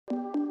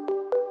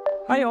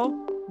Hi all,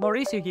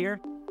 Mauricio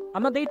here.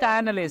 I'm a data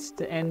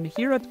analyst, and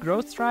here at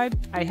Growth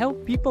Tribe, I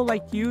help people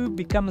like you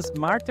become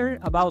smarter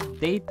about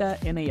data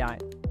and AI.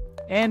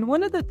 And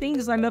one of the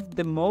things I love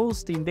the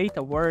most in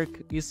data work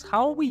is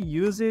how we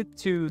use it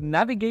to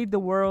navigate the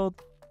world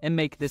and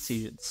make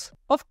decisions.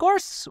 Of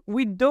course,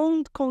 we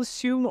don't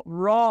consume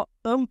raw,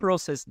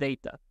 unprocessed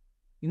data.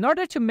 In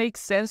order to make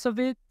sense of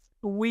it,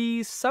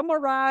 we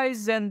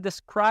summarize and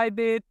describe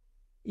it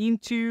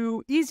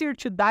into easier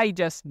to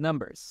digest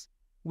numbers.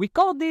 We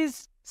call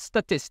these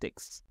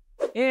statistics.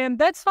 And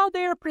that's how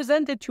they are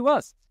presented to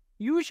us,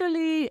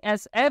 usually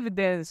as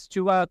evidence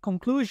to a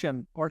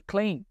conclusion or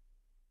claim.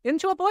 And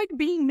to avoid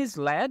being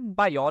misled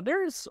by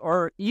others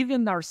or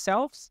even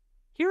ourselves,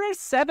 here are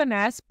 7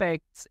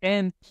 aspects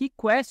and key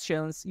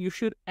questions you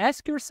should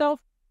ask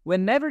yourself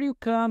whenever you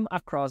come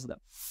across them.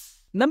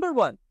 Number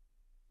 1,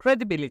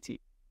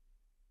 credibility.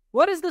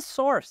 What is the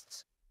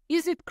source?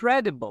 Is it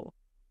credible?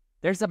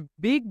 There's a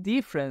big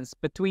difference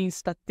between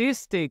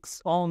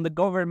statistics on the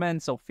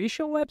government's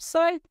official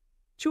website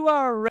to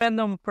a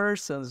random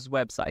person's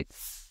website.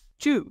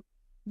 2,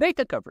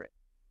 data coverage.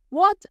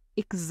 What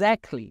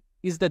exactly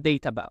is the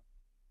data about?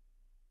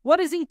 What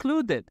is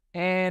included,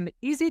 and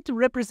is it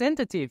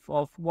representative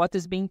of what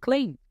is being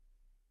claimed?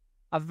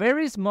 A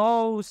very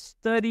small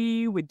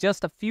study with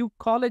just a few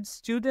college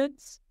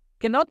students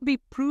cannot be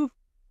proof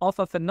of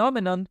a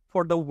phenomenon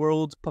for the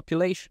world's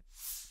population.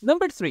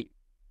 Number 3,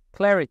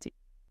 clarity.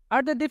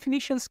 Are the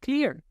definitions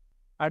clear?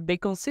 Are they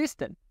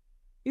consistent?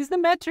 Is the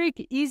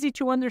metric easy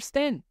to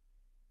understand?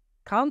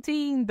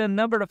 Counting the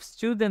number of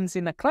students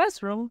in a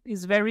classroom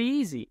is very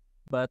easy,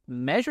 but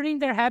measuring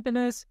their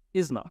happiness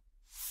is not.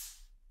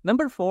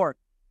 Number 4,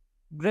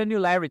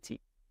 granularity.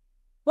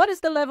 What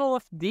is the level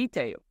of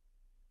detail?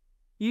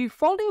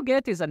 If all you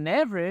get is an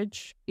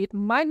average, it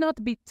might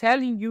not be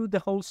telling you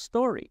the whole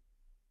story.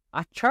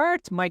 A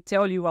chart might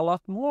tell you a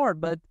lot more,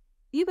 but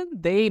even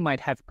they might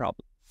have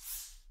problems.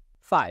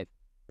 5,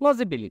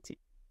 plausibility.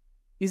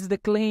 Is the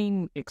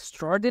claim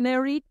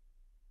extraordinary?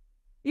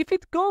 If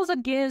it goes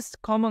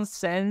against common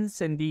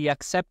sense and the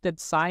accepted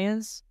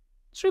science,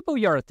 triple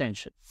your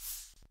attention.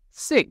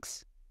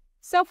 6,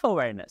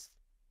 self-awareness.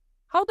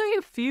 How do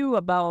you feel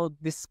about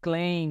this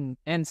claim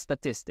and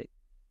statistic?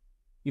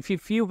 If you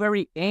feel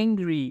very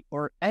angry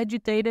or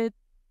agitated,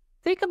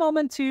 take a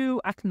moment to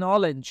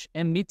acknowledge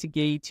and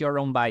mitigate your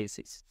own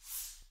biases.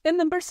 And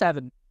number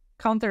 7,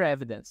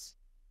 counter-evidence.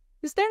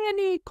 Is there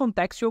any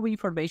contextual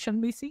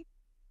information missing?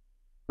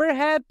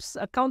 Perhaps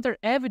a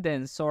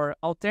counter-evidence or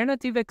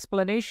alternative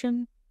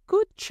explanation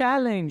could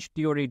challenge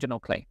the original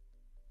claim.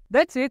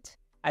 That's it.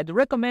 I'd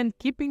recommend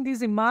keeping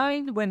this in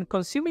mind when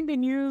consuming the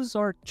news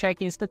or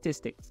checking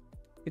statistics.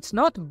 It's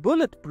not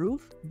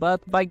bulletproof,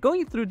 but by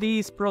going through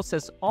this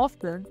process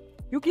often,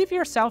 you give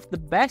yourself the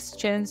best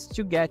chance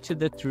to get to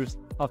the truth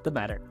of the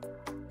matter.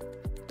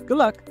 Good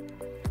luck!